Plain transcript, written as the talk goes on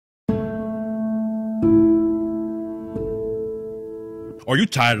Are you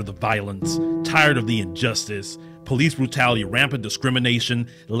tired of the violence, tired of the injustice, police brutality, rampant discrimination,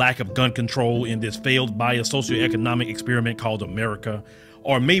 lack of gun control in this failed bio-socioeconomic experiment called America?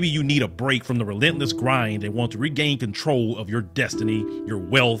 Or maybe you need a break from the relentless grind and want to regain control of your destiny, your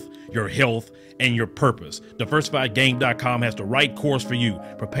wealth, your health, and your purpose. DiversifiedGame.com has the right course for you.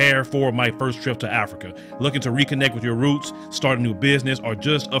 Prepare for my first trip to Africa. Looking to reconnect with your roots, start a new business, or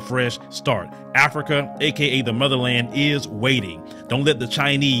just a fresh start. Africa, aka the motherland, is waiting. Don't let the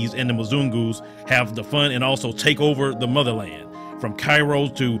Chinese and the Mzungus have the fun and also take over the motherland. From Cairo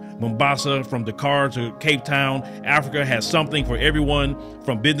to Mombasa, from Dakar to Cape Town, Africa has something for everyone,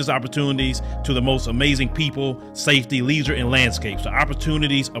 from business opportunities to the most amazing people, safety, leisure, and landscapes. The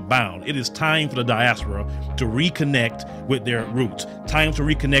opportunities abound. It is time for the diaspora to reconnect with their roots. Time to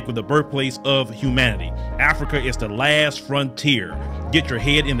reconnect with the birthplace of humanity. Africa is the last frontier. Get your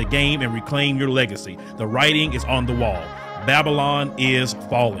head in the game and reclaim your legacy. The writing is on the wall. Babylon is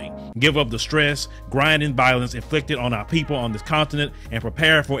falling. Give up the stress, grind, and violence inflicted on our people on this continent and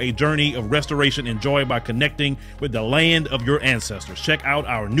prepare for a journey of restoration enjoyed by connecting with the land of your ancestors. Check out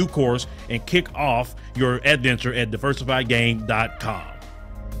our new course and kick off your adventure at DiversifiedGame.com.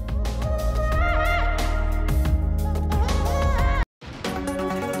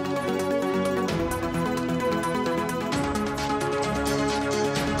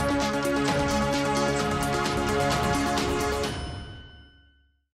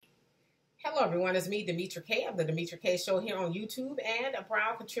 Hello everyone, it's me, Demetra Kaye of the Demetra Kaye Show here on YouTube and a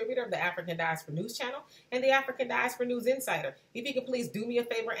proud contributor of the African Diaspora News Channel and the African Diaspora News Insider. If you could please do me a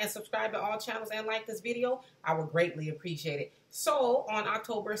favor and subscribe to all channels and like this video, I would greatly appreciate it. So, on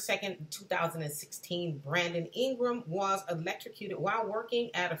October 2nd, 2016, Brandon Ingram was electrocuted while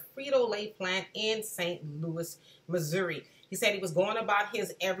working at a Frito-Lay plant in St. Louis, Missouri. He said he was going about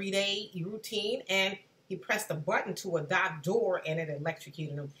his everyday routine and he pressed a button to a dock door and it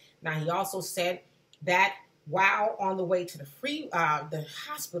electrocuted him. Now, he also said that while on the way to the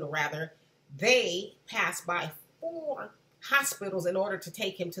hospital, they passed by 4 hospitals in order to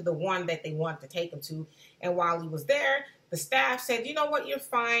take him to the one that they wanted to take him to. And while he was there, the staff said, you know what, you're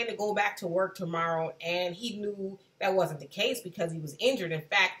fine to go back to work tomorrow. And he knew that wasn't the case because he was injured. In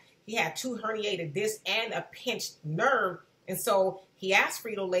fact, he had 2 herniated discs and a pinched nerve. And so he asked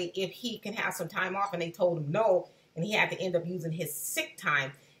Frito-Lay if he can have some time off, and they told him no, and he had to end up using his sick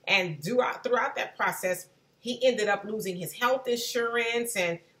time. And throughout that process, he ended up losing his health insurance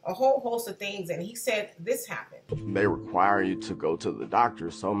and a whole host of things. And he said this happened. They require you to go to the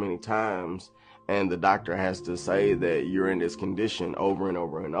doctor so many times, and the doctor has to say that you're in this condition over and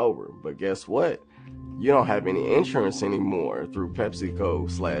over and over. But guess what? You don't have any insurance anymore through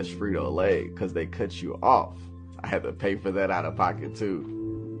PepsiCo/Frito-Lay because they cut you off. I had to pay for that out of pocket too.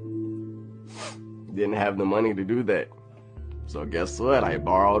 Didn't have the money to do that. So guess what? I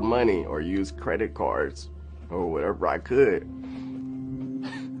borrowed money or used credit cards or whatever I could.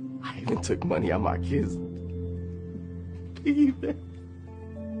 I even took money out of my kids' piggy bank.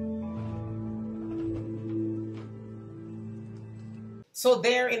 So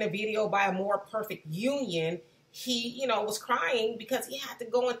there in a video by A More Perfect Union, he, was crying because he had to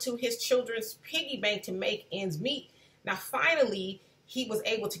go into his children's piggy bank to make ends meet. Now, finally, he was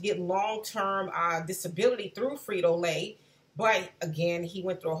able to get long-term disability through Frito-Lay. But again, he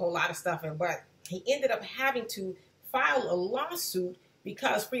went through a whole lot of stuff. But he ended up having to file a lawsuit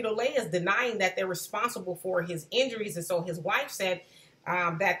because Frito-Lay is denying that they're responsible for his injuries. And so his wife said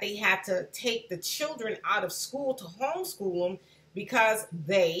that they had to take the children out of school to homeschool them because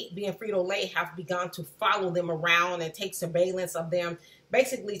they, being Frito-Lay, have begun to follow them around and take surveillance of them,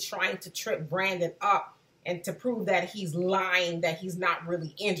 basically trying to trip Brandon up and to prove that he's lying, that he's not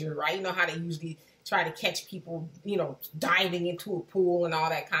really injured, right? You know how they usually try to catch people, diving into a pool and all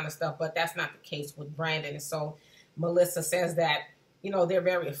that kind of stuff, but that's not the case with Brandon. And so Melissa says that, they're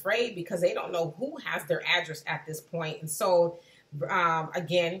very afraid because they don't know who has their address at this point. And so,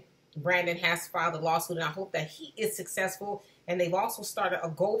 again, Brandon has filed a lawsuit, and I hope that he is successful. And they've also started a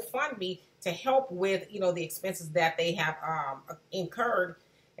GoFundMe to help with, the expenses that they have incurred.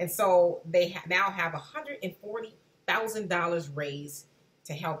 And so they now have $140,000 raised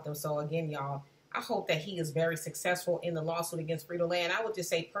to help them. So again, y'all, I hope that he is very successful in the lawsuit against Frito-Lay. And I would just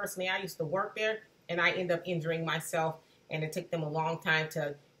say, personally, I used to work there, and I ended up injuring myself, and it took them a long time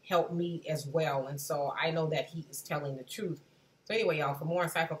to help me as well. And so I know that he is telling the truth. So anyway, y'all, for more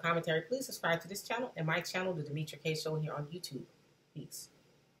insightful commentary, please subscribe to this channel and my channel, The Demetra Kaye Show, here on YouTube. Peace.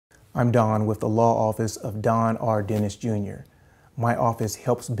 I'm Don with the Law Office of Don R. Dennis Jr. My office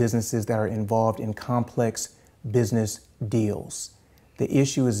helps businesses that are involved in complex business deals. The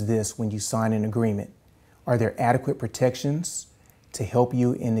issue is this: when you sign an agreement, are there adequate protections? to help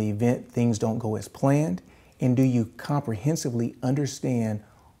you in the event things don't go as planned? And do you comprehensively understand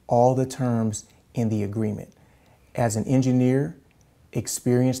all the terms in the agreement? As an engineer,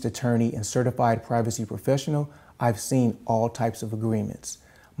 experienced attorney, and certified privacy professional, I've seen all types of agreements.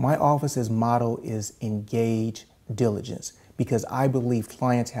 My office's motto is engage diligence, because I believe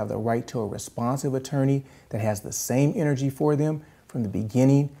clients have the right to a responsive attorney that has the same energy for them from the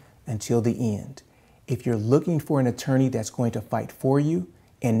beginning until the end. If you're looking for an attorney that's going to fight for you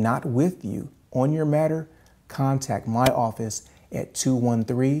and not with you on your matter, contact my office at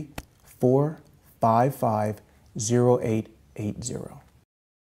 213-455-0880.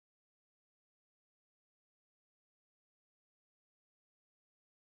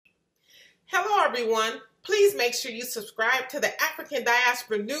 Hello, everyone. Please make sure you subscribe to the African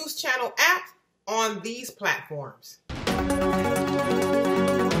Diaspora News Channel app on these platforms.